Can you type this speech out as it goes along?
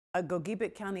A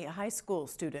Gogebic County high school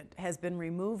student has been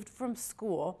removed from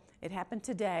school. It happened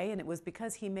today, and it was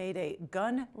because he made a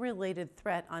gun-related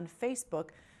threat on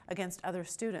Facebook against other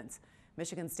students.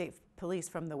 Michigan State Police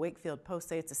from the Wakefield Post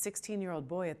say it's a 16-year-old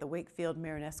boy at the Wakefield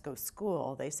Marinesco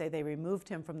School. They say they removed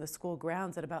him from the school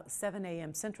grounds at about 7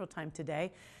 a.m. Central Time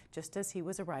today, just as he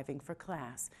was arriving for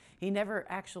class. He never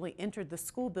actually entered the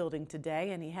school building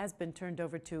today, and he has been turned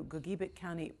over to Gogebic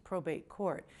County Probate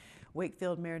Court.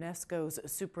 Wakefield Marinesco's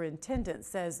superintendent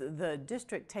says the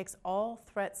district takes all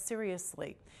threats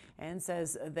seriously and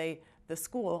says the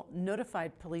school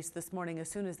notified police this morning as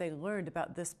soon as they learned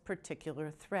about this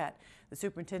particular threat. The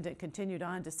superintendent continued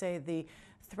on to say the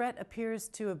threat appears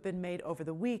to have been made over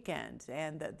the weekend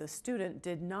and that the student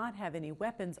did not have any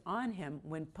weapons on him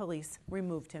when police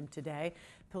removed him today.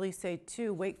 Police say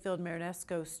 2 Wakefield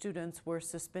Marinesco students were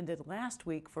suspended last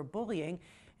week for bullying,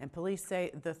 and police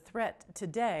say the threat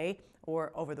today,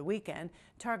 or over the weekend,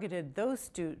 targeted those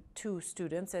 2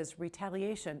 students as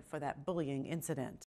retaliation for that bullying incident.